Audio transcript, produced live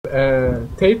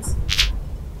Tate?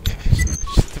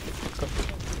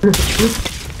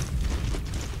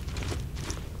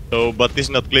 So, but this is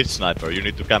not glitch sniper, you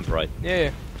need to camp, right?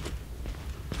 Yeah.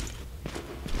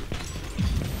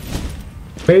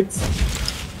 Tate?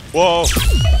 Whoa!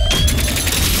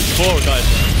 4 guys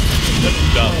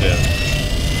down there.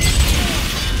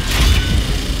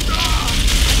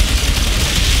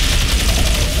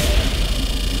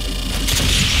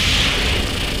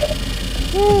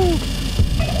 Woo!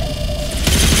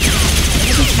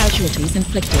 Heavy casualties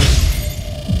inflicted.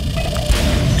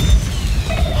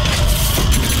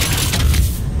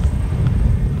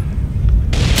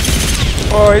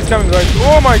 Oh, he's coming right.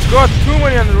 Oh my god, too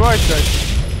many on the right side.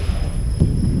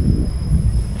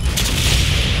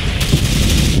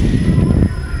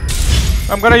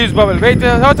 I'm gonna use bubble. Wait,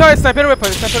 Thoe, sniper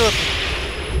weapon, sniper weapon.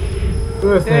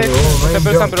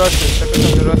 Sniper on the right side, sniper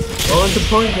on the right side. I want to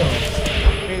point out.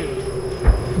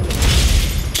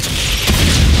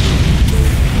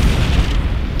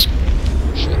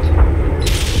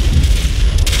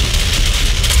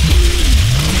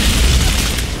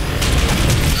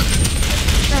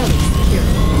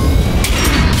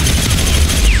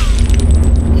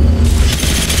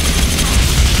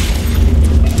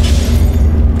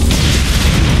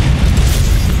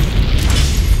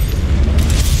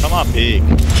 Come on, pig.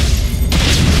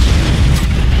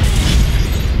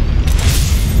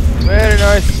 Very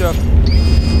nice job.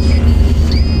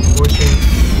 Pushing.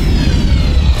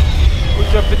 Good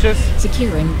job, bitches.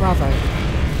 Securing Bravo.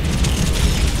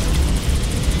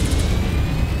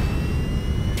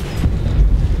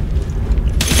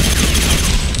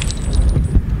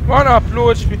 One up,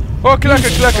 low HP. Oh,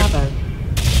 clacker, clacker.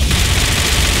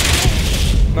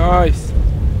 Nice.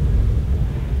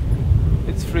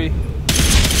 It's free.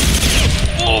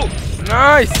 Oh!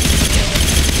 Nice!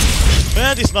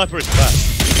 Man, this sniper is fast.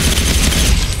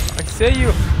 I say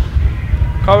you.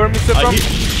 Cover me, Sepram.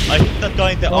 I hit that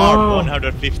guy in the arm,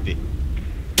 150.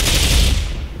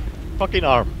 Fucking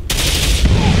arm.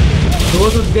 There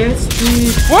was a death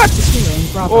streak. What?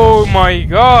 Oh my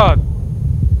god!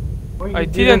 Oh, I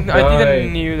didn't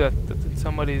knew that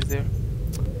somebody is there.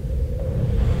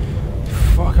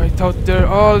 Fuck, I thought they're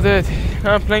all dead.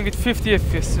 I'm playing with 50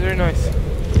 FPS, very nice.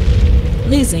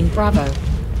 Losing Bravo.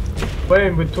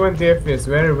 Playing with 20 FPS,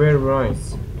 very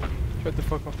nice. Shut the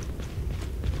fuck up.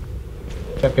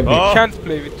 You can't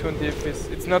play with 20 FPS,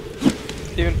 it's not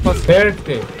even possible.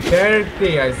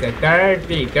 30, I said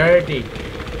 30.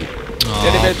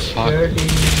 Oh, fuck. 30.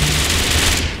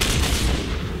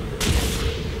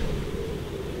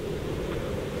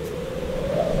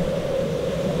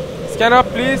 Scan up,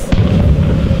 please.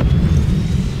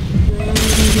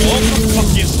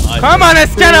 Oh, come on,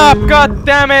 scan up! God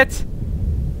damn it!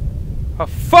 A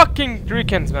fucking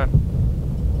Recons, man.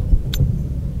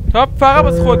 تو فقط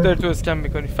بس خود داری تو اسکن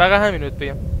میکنی، فقط همین رو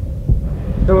بگم.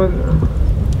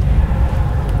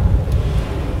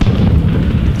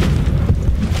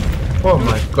 Oh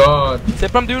my god.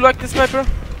 Sepram, do you like the sniper?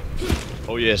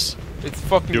 Oh yes. It's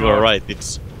fucking You were right,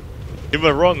 you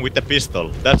were wrong with the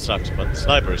pistol, that sucks, but the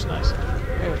sniper is nice.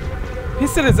 Yeah.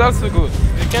 Pistol is also good,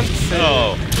 you can't say.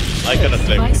 No, I cannot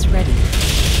play with it. Ready.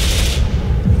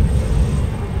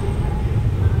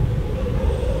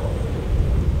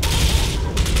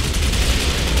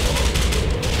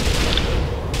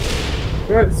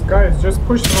 Guys, just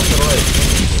push on the right.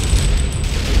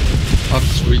 Up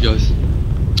 3 guys.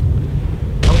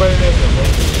 I'm going to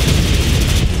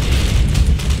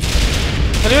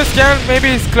Can you scan? Maybe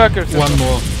it's Clucker. One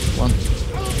more. One.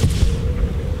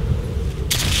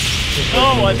 No,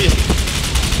 I missed.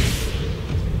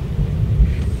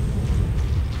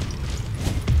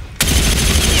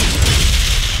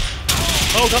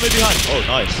 Oh, coming behind. Oh,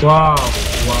 nice. Wow.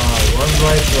 One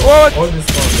right. What? All this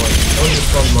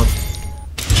one.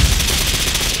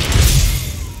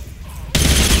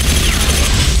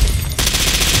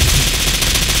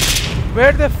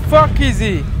 Where the fuck is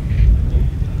he?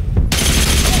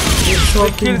 He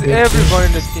kills everyone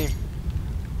in the team.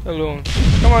 Alone.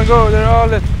 Come on, go. They're all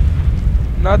dead.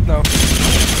 Not now.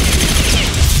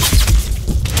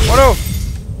 Oh no!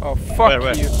 Oh fuck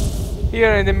where? you.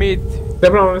 Here in the mid.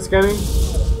 Sepram, I'm scanning.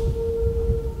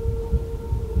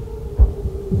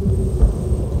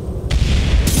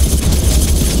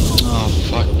 Oh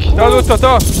fuck.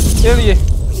 Thoe. Gel.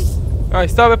 Ah,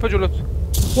 stava per giù. No.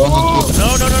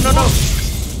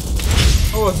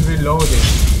 I was reloading.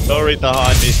 Sorry, Taha,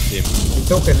 I missed him. It's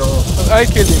okay, no. I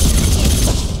killed him.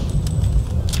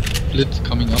 Blitz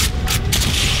coming up.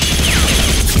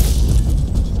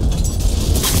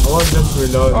 I was just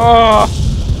reloading.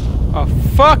 Oh,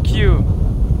 fuck you.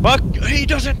 Fuck, he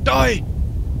doesn't die!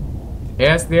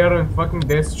 Yes, they are on fucking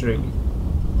death streak.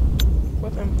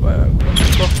 What am what the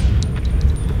fuck?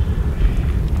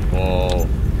 Whoa.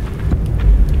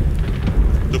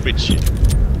 Stupid shit.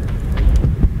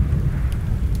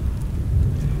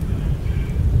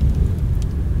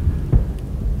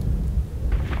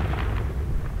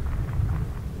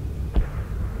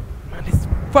 Man, this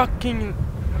fucking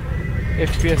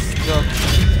FPS drop.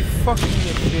 Fucking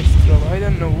FPS drop. I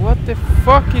don't know what the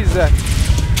fuck is that.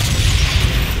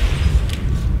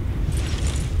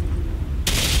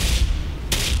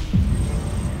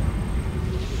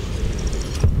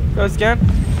 Go scan.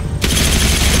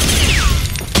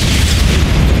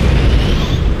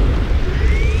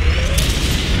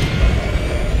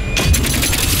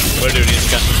 Where do you need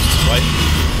scan? Right?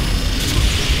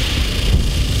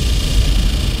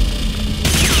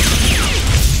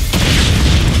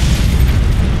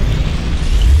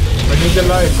 I need the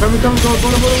light. Come, go.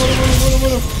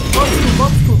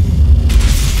 Box.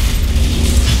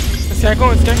 Scan go.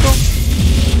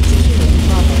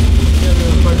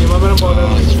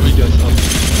 Ah, 3 guys up.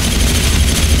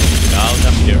 Down,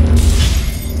 I'm here.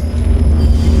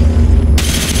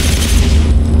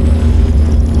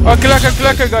 Oh,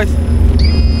 clacker, guys.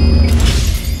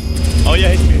 Oh yeah,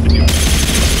 he's with you.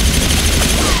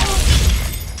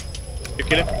 You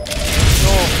kill him?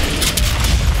 No.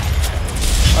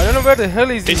 I don't know where the hell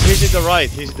is he. He's in the right,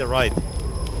 he's in the right.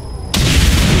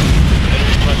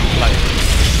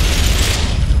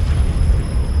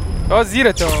 Oh,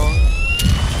 zero to.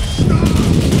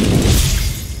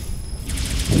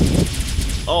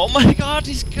 Oh my god,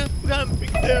 he's camping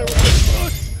there, what the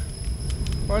fuck?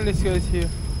 All these guys here.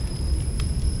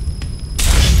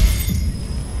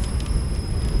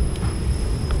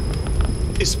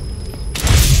 This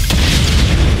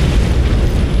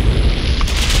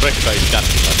Recon is that.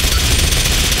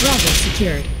 Bravo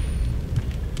secured.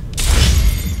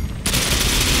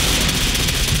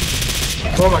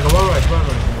 Oh my god, one right.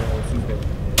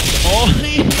 Oh,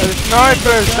 The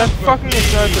snipers, that fucking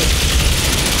sniper.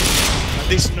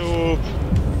 this noob.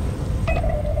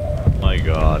 My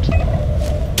god.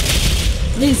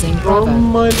 Losing Oh Bravo.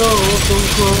 my lord, don't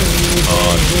cry.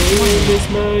 This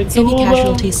night's Heavy over.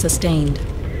 casualties sustained.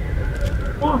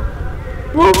 Whoa.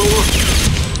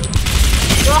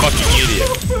 Fucking idiot.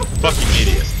 Fucking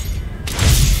idiot.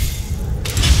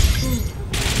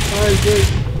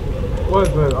 What?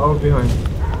 I was behind.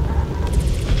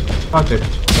 Cut it.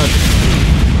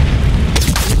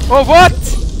 Oh, what?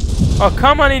 Oh,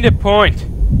 come on in the point.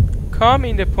 Come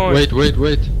in the point. Wait.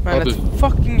 Man, Bubble. that's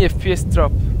fucking FPS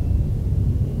drop.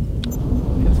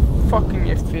 That's fucking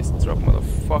FPS drop,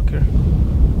 motherfucker.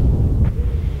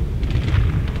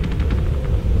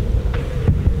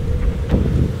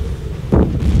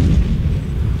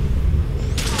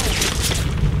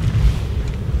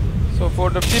 So for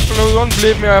the people who don't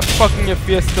believe me, I have fucking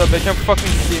FPS drop. They can fucking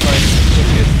see my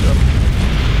FPS drop.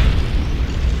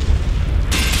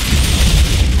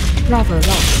 Bravo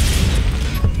lost.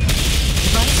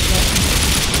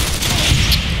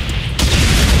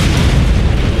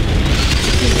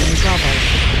 Securing Bravo.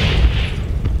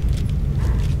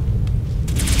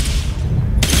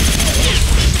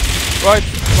 Right,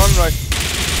 one right.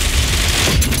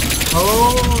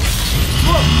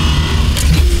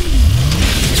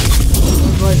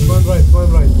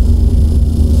 One right.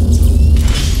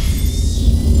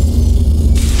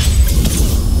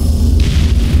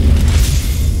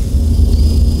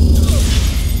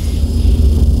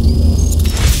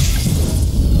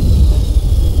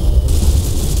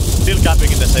 Still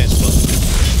camping in the same spot.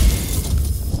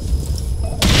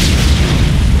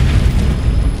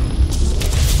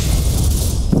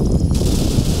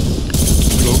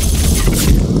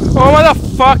 Oh,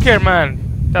 motherfucker, man!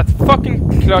 That fucking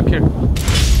clucker.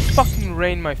 Fucking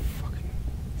rain my fucking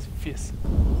face.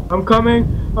 I'm coming,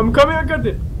 I got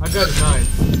it,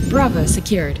 nice. Bravo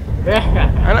secured. Yeah.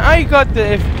 And I got the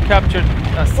F captured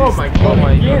assist. Oh my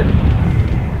god, again.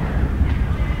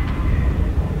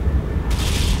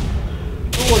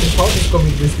 No one thought it's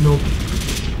coming this noob.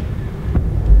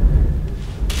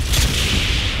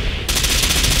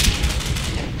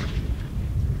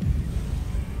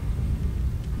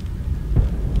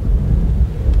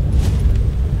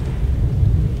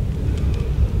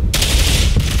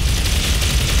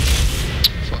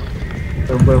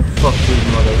 Well, fuck you,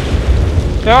 mother.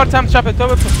 They are time chop it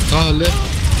over. Ah, left.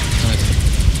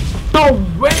 Nice. No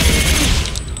way!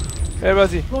 Where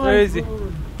was he? Where is he?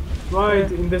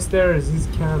 Right, in the stairs. He's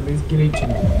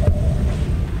glitching.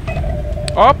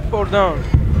 Up or down?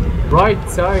 Right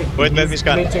side. Wait, let me He's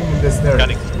scan. glitching in the stairs.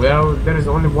 Scanning. Well, there is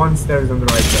only one stairs on the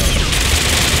right side.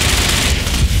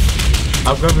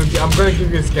 I'm gonna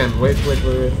give you a scan. Wait.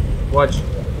 Watch.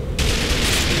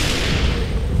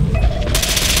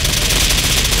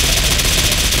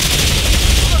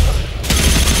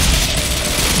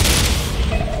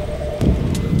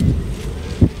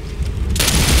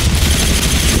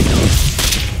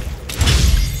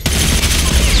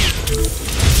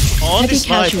 On the Heavy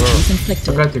sniper. casualties I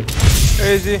inflicted. got you.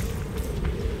 Easy.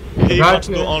 He Got wants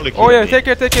you. to only kill Oh yeah, me. take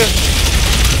care, take care.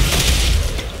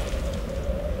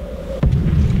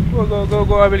 Go, go, go,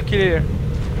 go, I will kill you.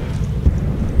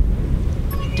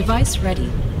 Device ready.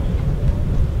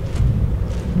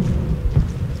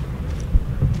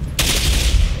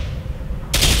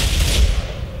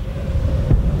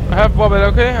 I have bubble,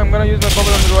 okay? I'm gonna use my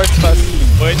bubble on the right side.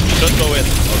 Wait, don't go in.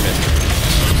 Okay.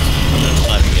 I'm gonna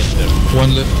snipe against there.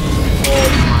 One left. Oh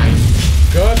my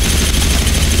god.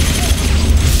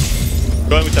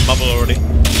 Going with the bubble already.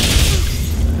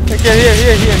 Take care,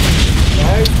 here.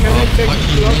 Guys, can I take Fucking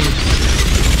this block?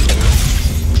 no.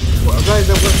 Well, guys,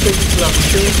 I'm gonna take this block,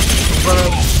 okay? I'm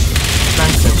gonna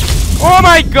tank them. Oh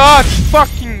my god!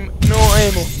 Fucking no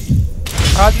ammo.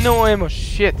 I had no ammo,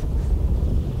 shit.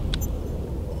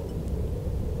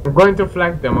 I'm going to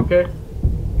flank them, okay?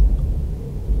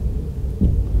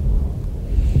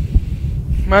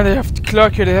 Man, they have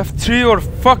cloaker, they have 3 or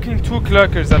fucking 2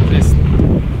 cloakers at least.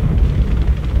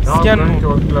 No, I'm Scan going to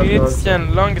move. clock We need to also.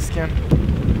 scan, long scan.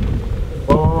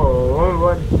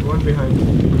 Oh, one behind.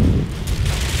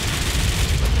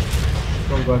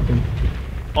 Don't got him.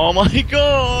 Oh my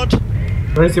god!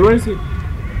 Where is he? Where is he?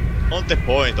 On the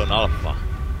point on Alpha.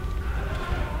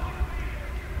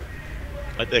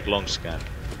 I take long scan.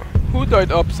 Who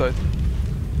died upside?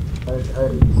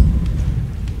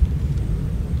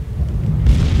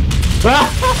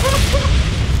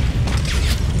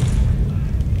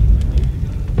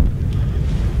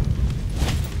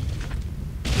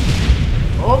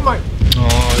 Oh my!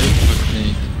 Oh, you fucked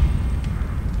me.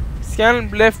 Scan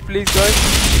left, please, guys.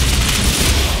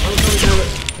 I'm gonna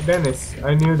die. Dennis,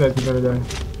 I knew that you're gonna die.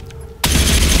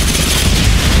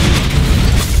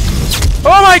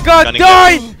 Oh my god, Scanning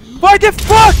died! Why the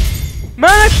fuck?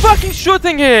 Man, I'm fucking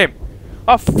shooting him!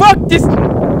 Oh, fuck this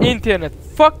internet.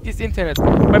 Fuck this internet.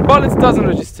 My bullets doesn't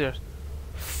register.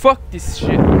 Fuck this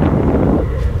shit.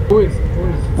 Who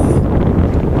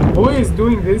is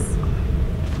doing this?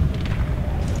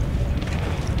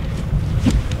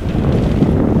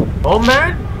 Oh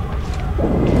man!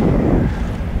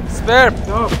 Sperm.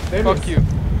 No, Dennis. Fuck you.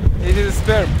 It is a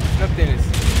sperm, not Dennis.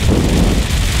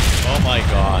 Oh my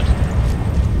god.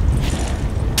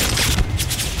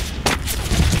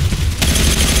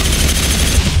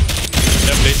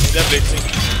 They're blitzing.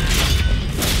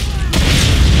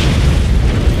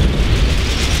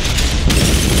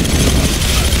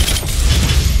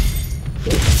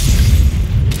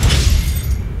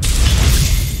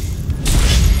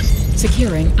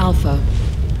 Securing Alpha.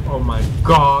 Oh my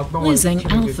god, no one's Losing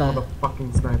killing this Alpha.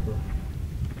 motherfucking sniper.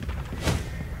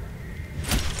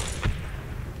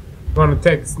 Gonna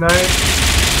take snipe.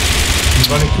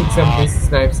 Gonna kick some this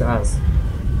snipe's ass.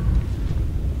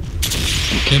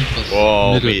 Campus.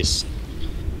 Whoa, Middle. miss.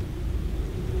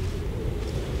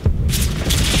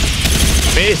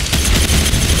 Miss!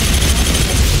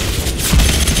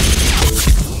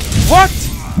 What?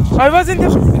 I was in the...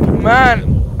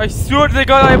 Man, I swear to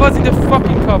God I was in the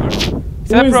fucking cover.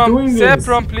 doing this?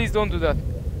 Sepram, please don't do that.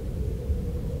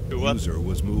 User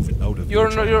was moved out of You're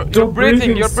the you're You're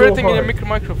breathing, breathing so in your hard.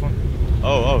 microphone.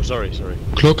 Oh, sorry.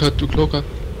 Cloaker, to cloaker.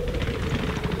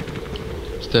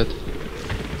 It's dead.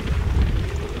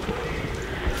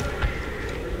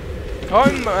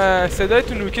 این صدای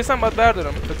تو نوکس هم باید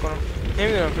بردارم فکر کنم.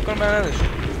 نمیدونم فکر کنم من نداشت.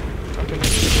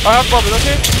 I have bubble,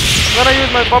 okay? I'm gonna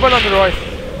use my bubble on the right.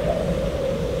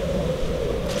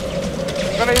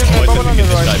 I'm gonna use my Oh, bubble on the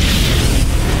it's right. right.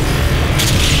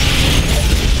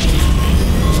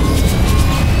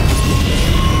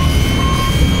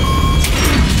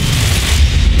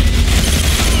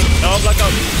 No,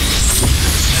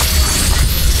 blackout.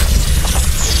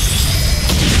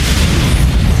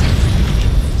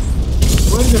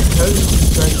 What the hell is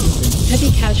this guy using?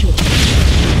 Heavy casualty.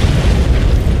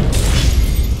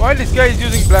 Why this guy is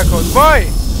using blackout? Why?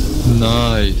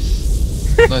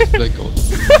 Nice. Nice blackout.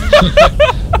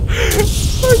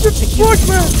 What the fuck,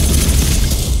 man?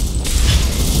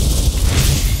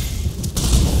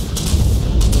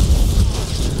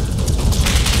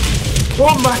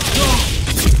 Oh my god!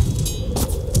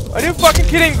 Are you fucking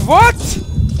kidding? What?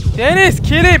 Dennis,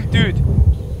 kill him, dude.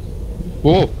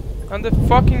 Whoa. On the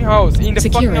fucking house, in the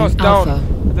Securing fucking house, down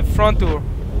Alpha. at the front door.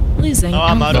 Losing No,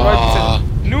 I'm out Alpha. of- Right beside.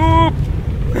 Noob.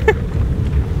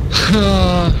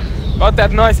 Got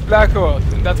that nice blackout.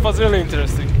 That was really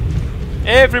interesting.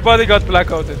 Everybody got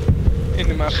blackouted. in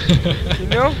the map. You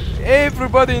know?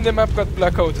 Everybody in the map got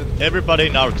blackouted. Everybody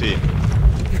in our team.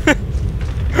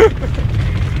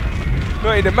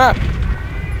 No, in the map.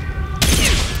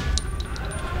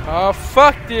 Oh,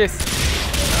 fuck this.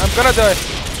 I'm gonna die.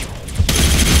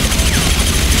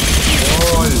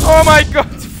 Oh my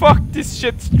god, fuck this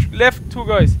shit. Left 2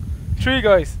 guys. 3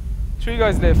 guys. 3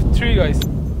 guys left. 3 guys.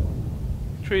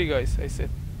 3 guys, I said.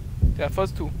 Yeah,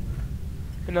 first 2.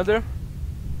 Another.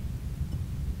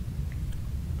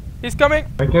 He's coming.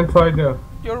 I can't fight there.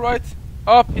 You're right.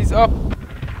 Up, he's up.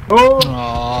 Oh!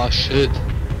 Ah, shit.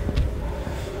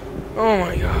 Oh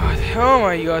my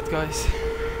god, guys.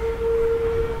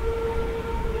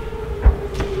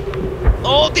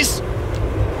 Oh, this!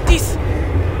 This!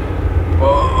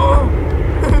 Oh!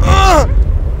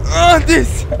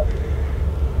 This!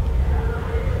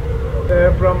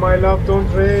 Sepram, my love, don't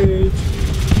rage.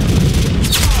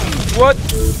 What?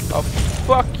 Oh,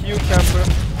 fuck you, camper.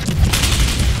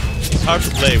 It's hard to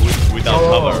play without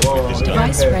cover with this gun.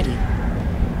 Device ready.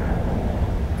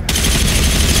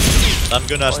 I'm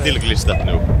gonna still glitch that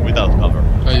nuke without cover.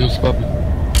 I use bubble.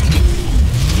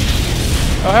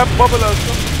 I have bubble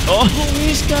also. Oh,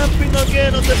 he's camping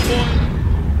again on the point.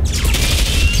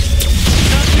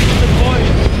 Camping on the point.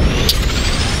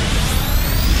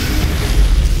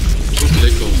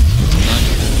 Let go. Nice.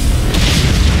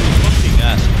 Fucking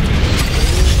ass.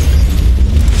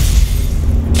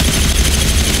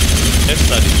 Left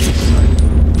side is this side.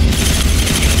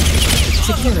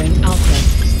 Securing Alpha.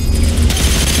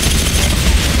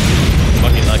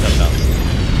 Fucking like that down.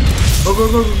 Go, go,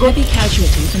 go, go, go. Heavy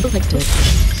casualty inflicted.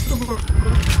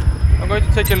 I'm going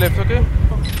to take a left, okay?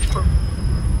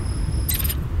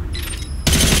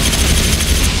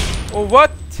 Oh,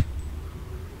 what?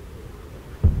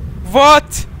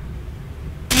 What?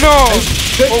 No!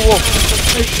 Oh, whoa.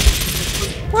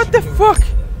 What the fuck?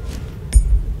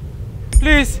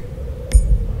 Please.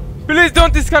 Please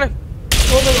don't disconnect.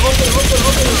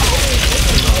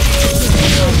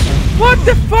 What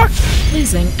the fuck?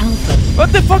 Losing Alpha.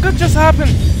 What the fuck just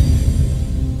happened?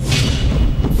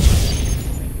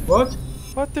 What?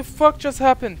 What the fuck just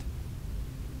happened?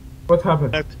 What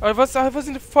happened? I was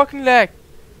in the fucking lag.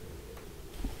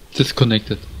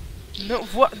 Disconnected. No,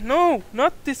 what? No,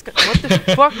 not this. What the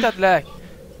fuck that lag?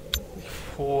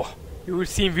 Oh, you will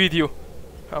see in video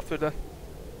after that.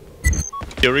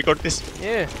 You record this?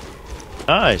 Yeah.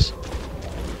 Nice.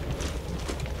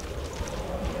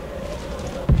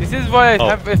 This is why I Oh.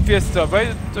 have FPS stuff.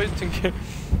 Why do you think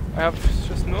I have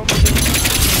just normal?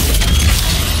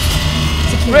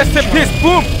 Rest in peace.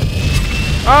 Boom.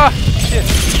 Ah, shit.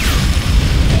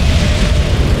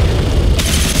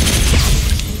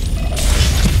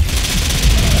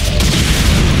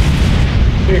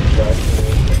 Big guy.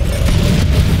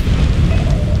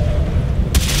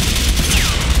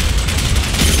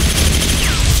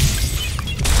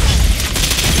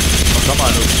 Oh, come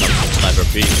on, sniper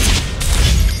B.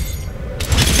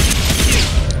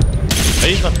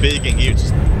 He's not peeking, you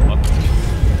just fuck.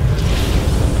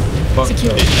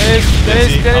 Secure. Let's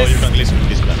see how you can listen to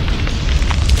this guy.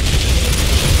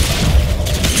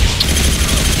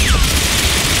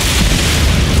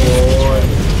 Boy.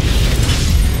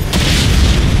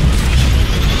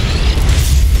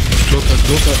 Cloaker,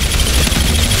 cloaker.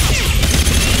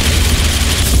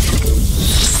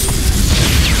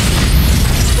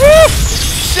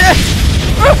 Shit!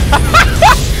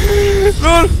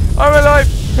 Lol, I'm alive.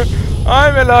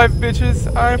 I'm alive, bitches.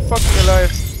 I'm fucking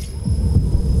alive.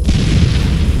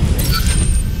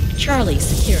 Charlie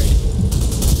secured.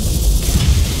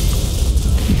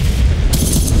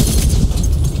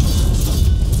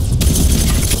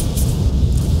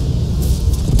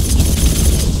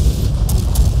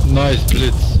 Nice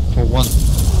blitz for 1.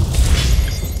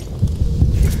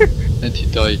 And he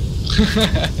died.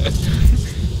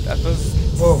 That was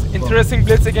Whoa, interesting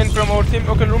blitz again from our team.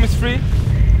 Okay, room is free.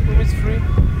 Room is free.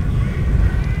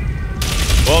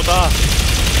 Well done.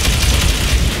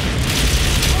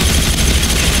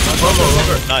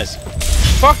 Nice.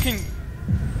 Fucking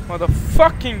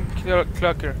motherfucking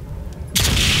clucker.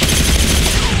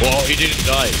 Whoa, he didn't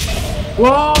die.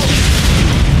 Wow!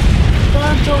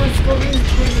 Phantom is coming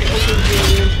through.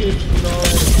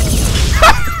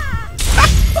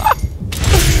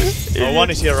 Oh, one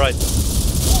is here, right?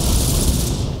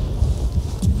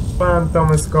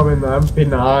 Phantom is coming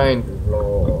MP9.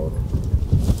 Lord.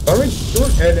 Coming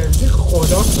through LMG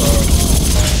خدا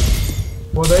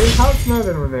خدایی حرف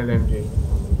نداره اون LMG.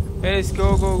 Dennis, go.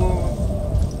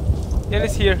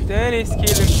 Dennis here. Dennis,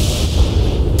 kill him.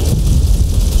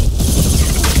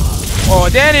 Oh,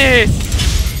 Dennis!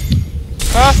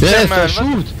 Faster, Yes, man. I What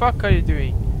shoot. the fuck are you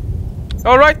doing?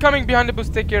 All right, coming behind the bus.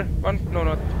 Take care. One, no,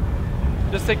 not.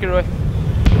 Just take your right.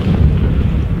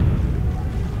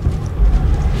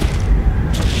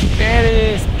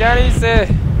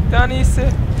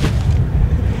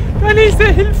 Dennis,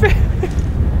 Hilfe!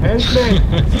 Help me!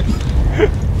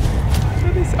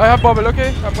 Dennis, I have bubble,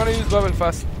 okay? I'm gonna use bubble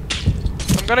fast.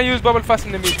 I'm gonna use bubble fast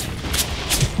in the mid.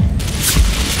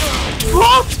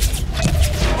 What?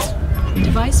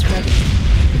 Device ready.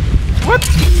 What?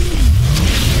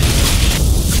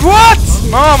 What?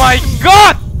 Oh my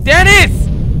god! Dennis!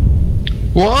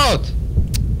 What?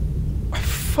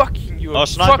 Fucking you. Oh,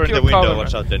 sniper fuck in the your window, cover.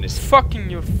 watch out, Dennis. Fucking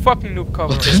your fucking noob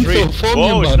cover. Three.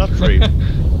 Whoa, it's not three.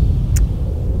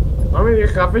 Ja men det är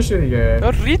chaffe shit.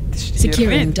 Jag ritt.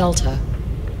 Securing Delta.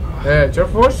 Jag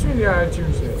får ju jag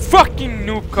choose. Fucking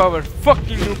noob cover.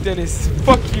 Fucking noob Dennis.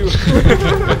 Fuck you.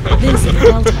 Losing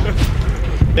Delta.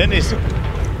 Dennis!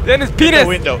 Dennis, penis! The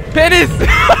window. Penis!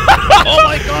 Oh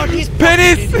my god, he's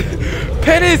Penis!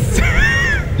 Penis!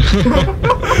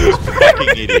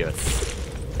 fucking idiot.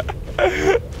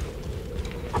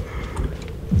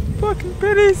 Fucking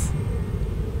penis!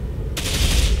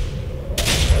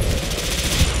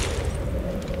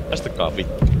 That's the copy.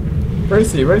 Where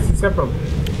is he? Where is he Sepram?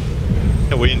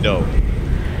 The window.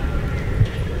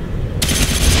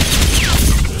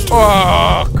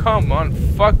 Oh, come on.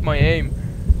 Fuck my aim.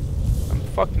 I'm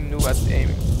fucking new at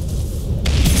aiming.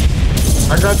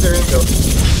 I got the window.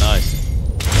 Nice.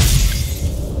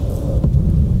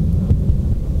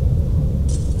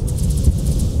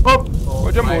 Oh! Oh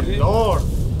What my you lord!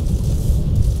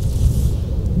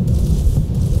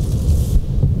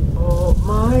 Oh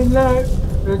my life,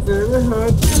 it's never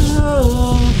hurt to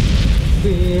love.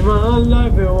 Be my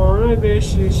life, I wanna be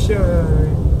she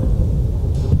shine.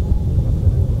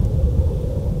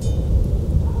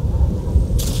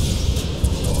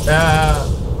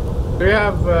 Do you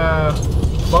have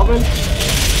bubble?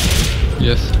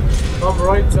 Yes. Come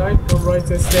right side,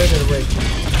 stay there, wait.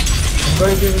 I'm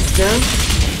going to give a scan.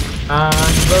 And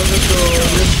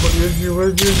you will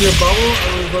use your bubble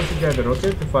and we'll go together,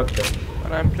 okay? To fuck them.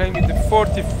 And I'm playing with the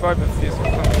 45 FPS or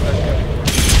something like that.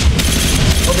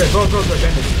 Okay, go,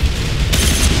 Dennis.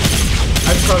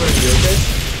 I'm covering you, okay?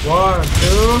 1,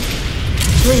 2,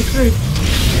 3.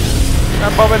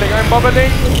 I'm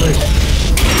bubbling. Wait.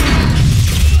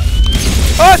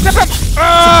 Oh, Sepram!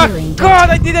 Ah, Securing God,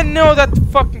 I didn't know that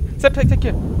fucking... Sepram, take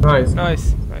care. Nice.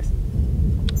 Nice.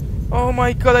 Oh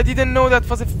my god, I didn't know that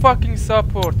was a fucking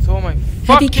support. Oh my Heavy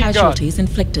fucking casualties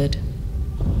inflicted.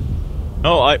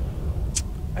 No, god.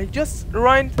 I just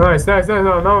ran... Nice,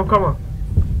 no, come on.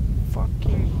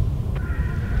 Fucking...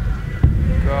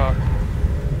 God.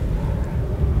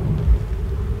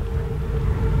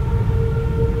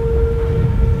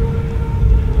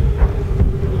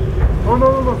 Oh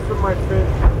no, for my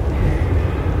face.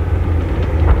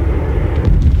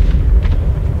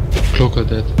 Cloaker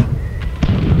dead.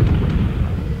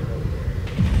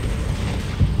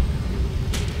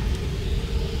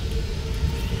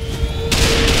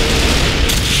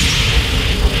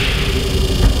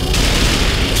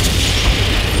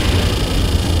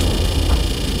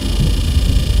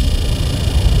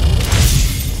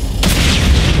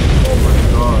 Oh my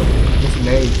god, this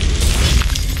nade.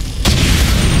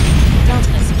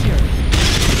 Delta secure.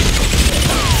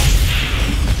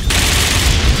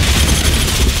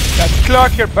 That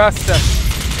Clarker bastard.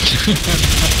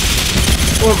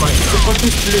 Oh my god, what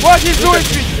is this? What? He's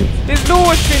lowest me. He's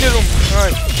lowest in the room.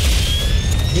 Alright.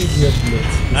 Idiot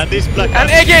blitz. and this black And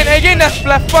again that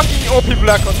black fucking OP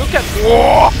black one. Look at...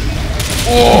 Whoa!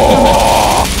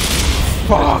 Whoa!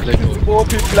 Fuck, Black this hole. OP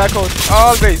blackout.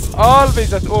 Always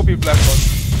that OP blackout.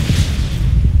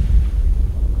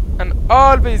 And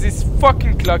always these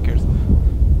fucking clackers.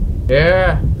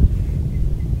 Yeah.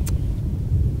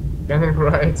 Getting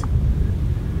right.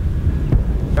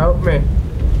 Help me.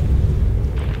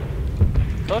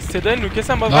 C'est den NUKES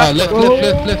han bara Ah,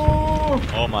 väntar. left. Oh!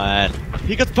 Oh man.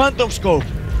 He got phantom scope.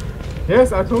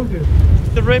 Yes, I told you.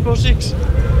 The Rainbow Six.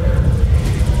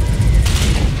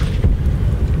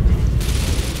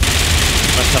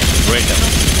 Must have to break them.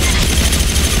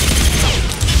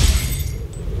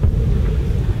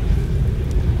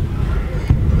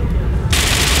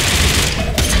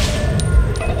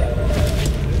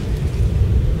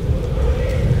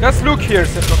 Just look here,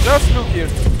 Sepram. Just look here.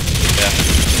 Yeah.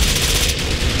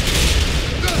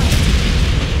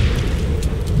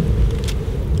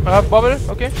 I have bubble,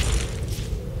 okay.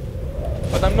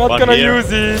 But I'm not One gonna here.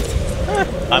 use it.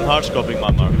 I'm hard scoping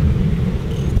my mark.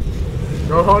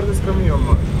 Your heart is coming on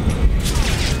mark.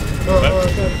 Oh, Where?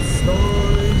 that's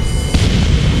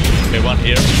nice. Okay, one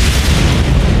here.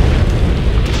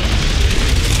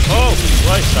 Oh,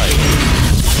 right side.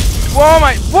 Whoa,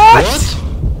 my. What?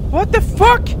 What the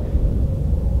fuck?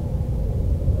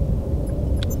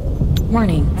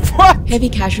 Warning. What? Heavy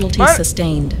casualties What?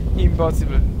 sustained.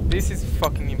 Impossible. This is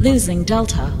fucking impossible. Losing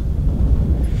Delta.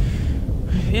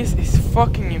 This is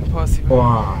fucking impossible.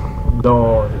 Wow.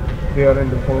 No. They are in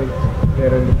the point. They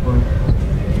are in the point.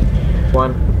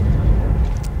 One.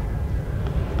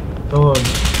 No.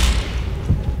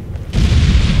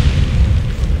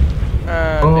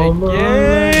 And Oh my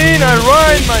again, I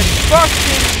ride my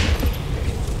fucking.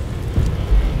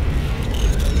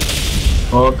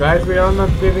 Oh, guys, we are not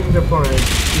getting the point.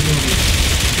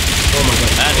 Oh my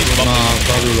god. And it's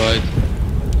Bubble right.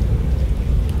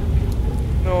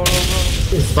 No.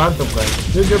 It's Phantom,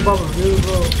 guys. Use your bubble. Use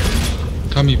your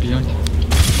bubble. Coming behind.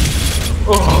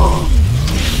 Oh.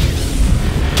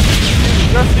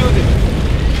 Just use it.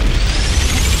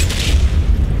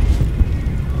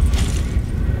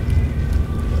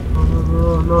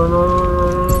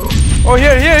 No. Oh,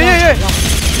 here.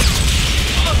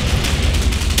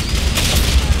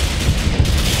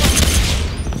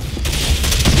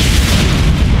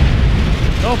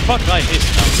 no fuck, I missed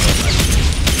now.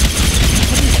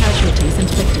 Heavy casualties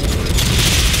inflicted.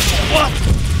 What?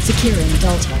 Securing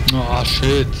Delta. Oh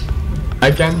shit. I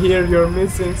can hear you're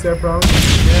missing, Sepram.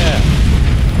 Yeah.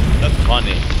 That's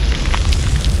funny.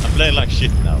 I'm playing like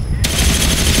shit now.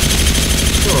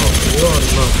 No, you're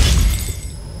not.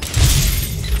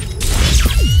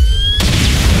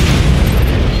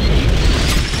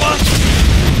 What?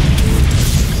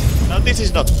 Now this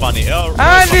is not funny.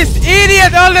 And this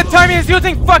idiot all the time is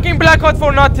using fucking blackout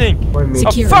for nothing. Why me? A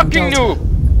Securing fucking Delta.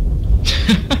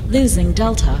 noob. Losing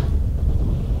Delta.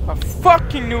 A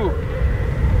fucking noob.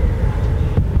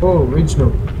 Oh, which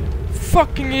no?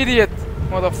 Fucking idiot.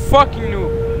 Motherfucking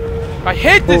noob. I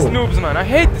hate these noobs, man. I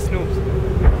hate these noobs.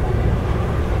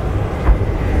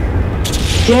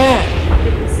 Yeah!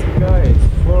 This guy is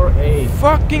 4-8.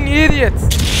 Fucking idiots.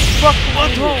 Fucking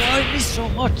What? idiots. Oh, I missed so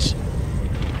much.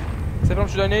 Sepram,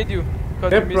 should I nade you?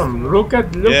 'Cause you missed. Sepram, look at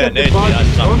Yeah, the Nate, body. I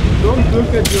suck. Don't look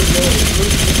at your name.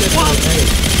 Look at What? your name.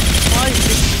 5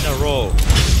 misses in a row.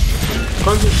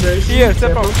 Concentration. Here,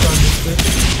 Sepram.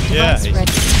 Concentration. Yeah, Device it's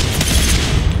ready.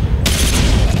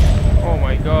 Oh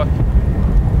my god.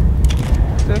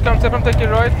 Sepram, take it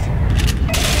right.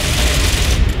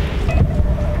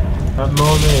 Have no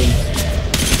name.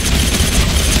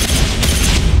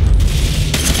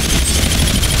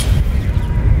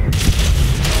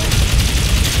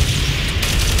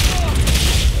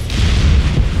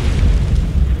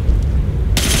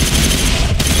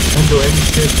 And do any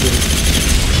shit here.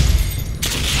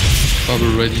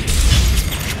 Bubble ready.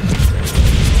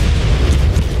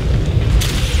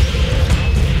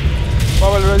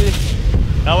 Bubble ready.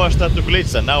 now I start to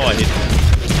glitch and now I hit.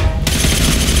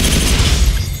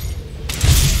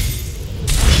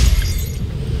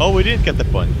 Oh, we didn't get the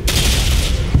point.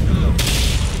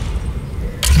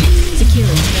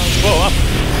 Securing Delta. Whoa, up.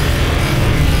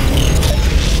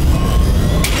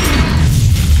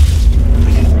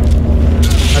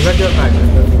 I got your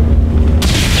back.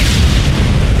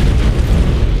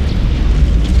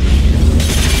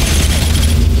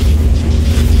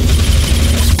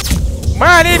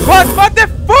 Man, it was. What the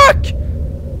fuck?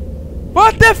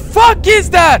 What the fuck is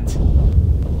that?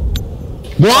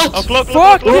 What? Oh, clock,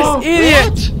 Fuck this what?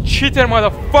 idiot! Cheater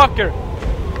motherfucker!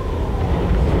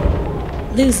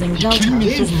 Losing Delta.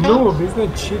 He's noob, he's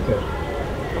not cheater.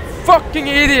 Fucking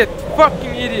idiot!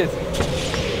 Fucking idiot!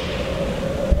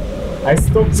 I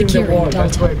stopped in the Securing wall,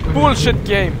 that's Delta. why I couldn't. Bullshit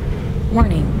game!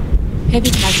 Warning. Heavy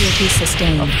casualties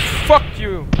sustained. Fuck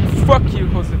you! Fuck you,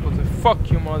 Jose.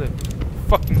 Fuck you, mother.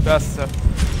 Fucking bastard.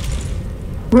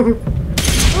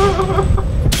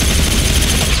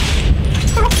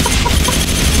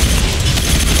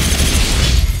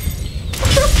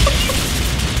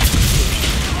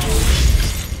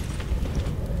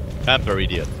 Camper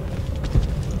idiot.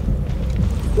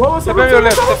 What was Step on your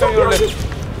left, step on your left.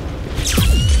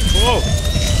 Whoa!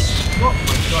 Oh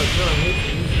my god, no,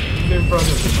 he's in front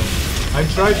of me. I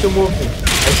tried to move him.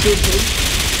 I shoot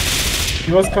him.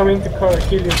 He was coming to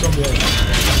kill you from behind.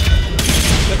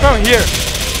 Come here!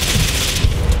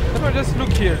 Come on, just look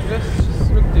here.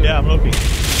 Just look there. Yeah, I'm looking.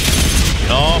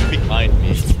 No, behind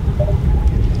me.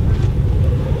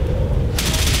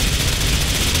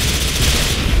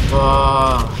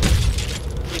 Ah.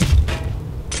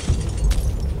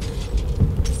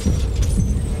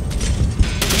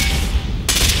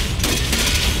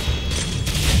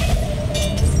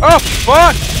 Oh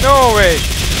fuck! No way!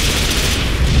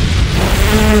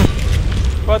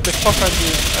 What the fuck are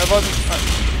you? I wasn't.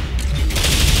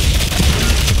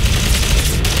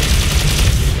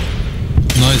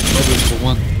 Nice bubble for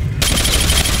one.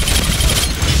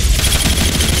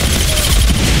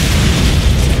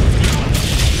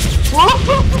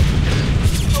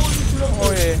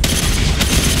 Oh yeah.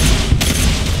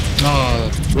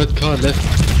 Ah, red car left.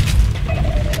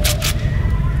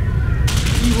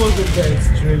 He wasn't that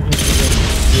straight, he didn't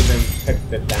even check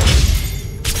the damage.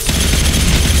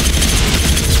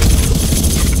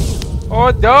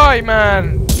 Oh, die,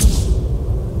 man!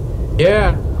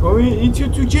 Yeah, going into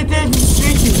to get that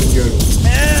straight in the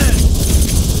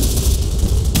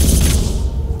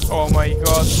Oh my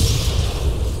god.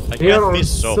 I can't miss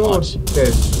so much.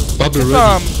 dead. Bubble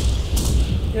ready.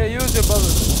 Yeah, use your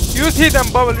bubble. Use hit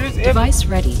and bubble. Use every. Device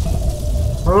ready.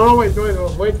 Oh no, wait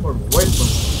for me, wait for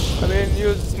me. I mean,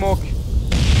 use smoke.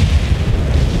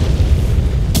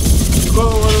 Go,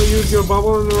 want to use your bubble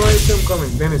on the right? I'm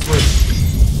coming. Dennis, wait.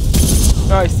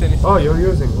 Nice, Dennis. Oh, you're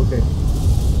using, okay.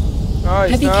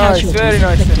 Nice, Heavy nice, casualties very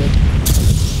nice. inflicted.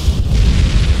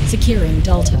 Securing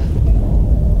Delta.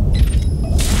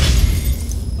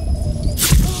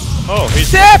 Oh,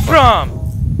 he's Sepram!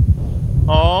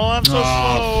 Oh, I'm so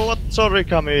slow. What? Sorry,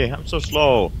 Kami. I'm so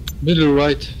slow. Middle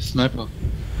right, sniper.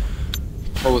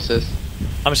 OSS.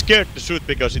 I'm scared to shoot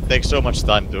because it takes so much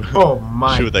time to Oh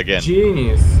my shoot again.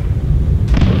 genius.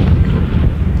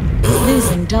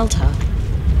 Losing Delta.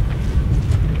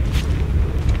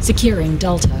 Securing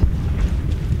Delta.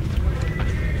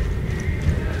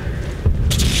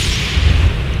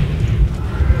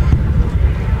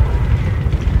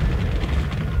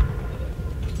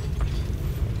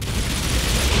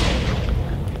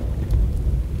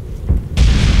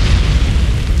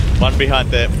 One behind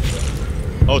the...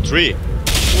 Oh, three.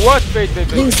 What? Wait.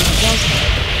 Losing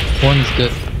Delta. One is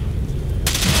dead.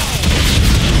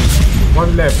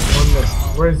 One left.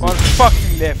 Where is One he?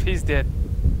 fucking left, he's dead.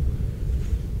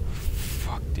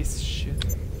 Fuck this shit.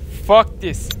 Fuck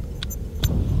this.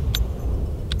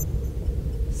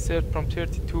 Set from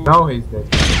 32. Now he's dead.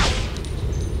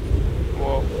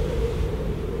 Whoa.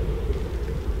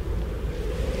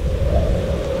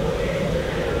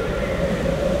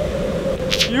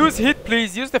 Use hit,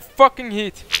 please. Use the fucking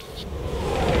hit.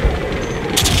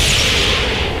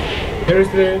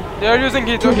 Seriously? They are using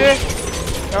hit, okay?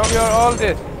 Now we are all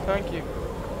dead. Thank you.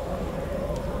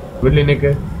 Really,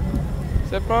 nigga?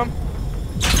 Sepram?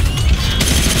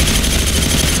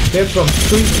 They're from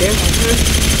 3 cancers?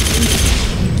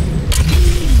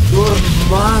 You're a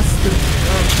master.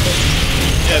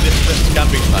 Yeah, this is the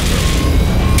camping sniper.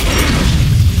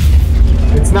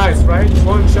 It's nice, right?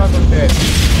 One shot on dead.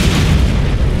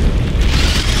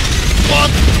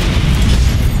 What?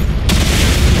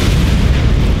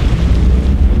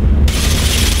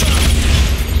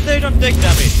 They don't take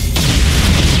damage.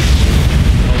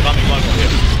 Oh, coming one more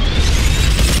here.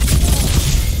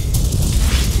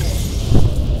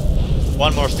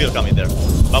 One more still coming there.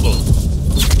 Bubble.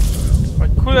 I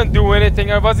couldn't do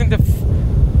anything. I was in the.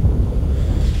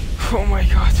 Oh my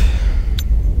god.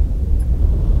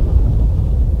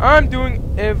 I'm doing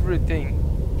everything.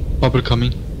 Bubble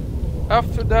coming.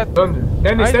 After that,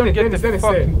 Dennis, I don't get the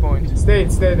fucking point. Stay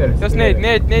there. Just stay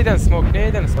nade and smoke,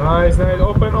 nade and smoke. Nice,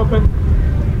 open.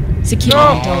 Securing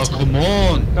Oh, Delta. come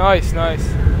on. Nice.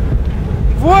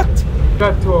 What?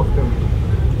 Got 2 of them.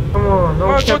 Come on, Come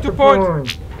on, go cap to the point.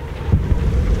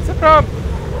 Sepram,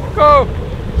 go.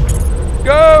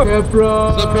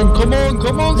 Sepram. Sepram,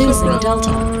 come on, Losing Sepram.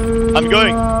 Delta. I'm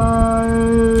going.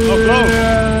 Oh, close.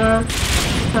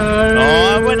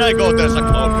 Oh, when I go, there's a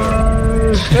cloaker.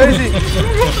 Crazy.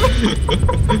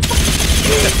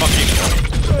 The fucking...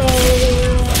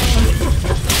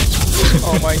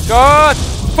 Oh my god.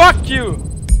 Fuck you.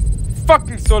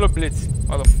 Fucking solo blitz,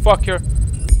 motherfucker.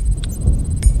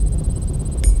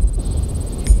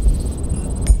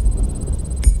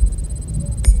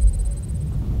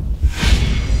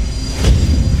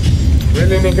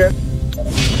 Really, nigga?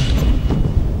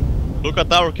 Look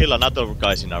at our kill and other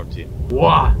guys in our team.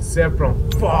 Wow, Sepram,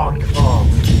 fuck off.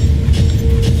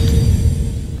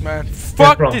 Man,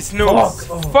 fuck Sepram, these noobs.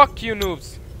 fuck off. Fuck you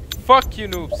noobs. Fuck you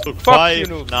noobs. Look, Fuck 5, you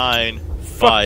noobs. 9, Fuck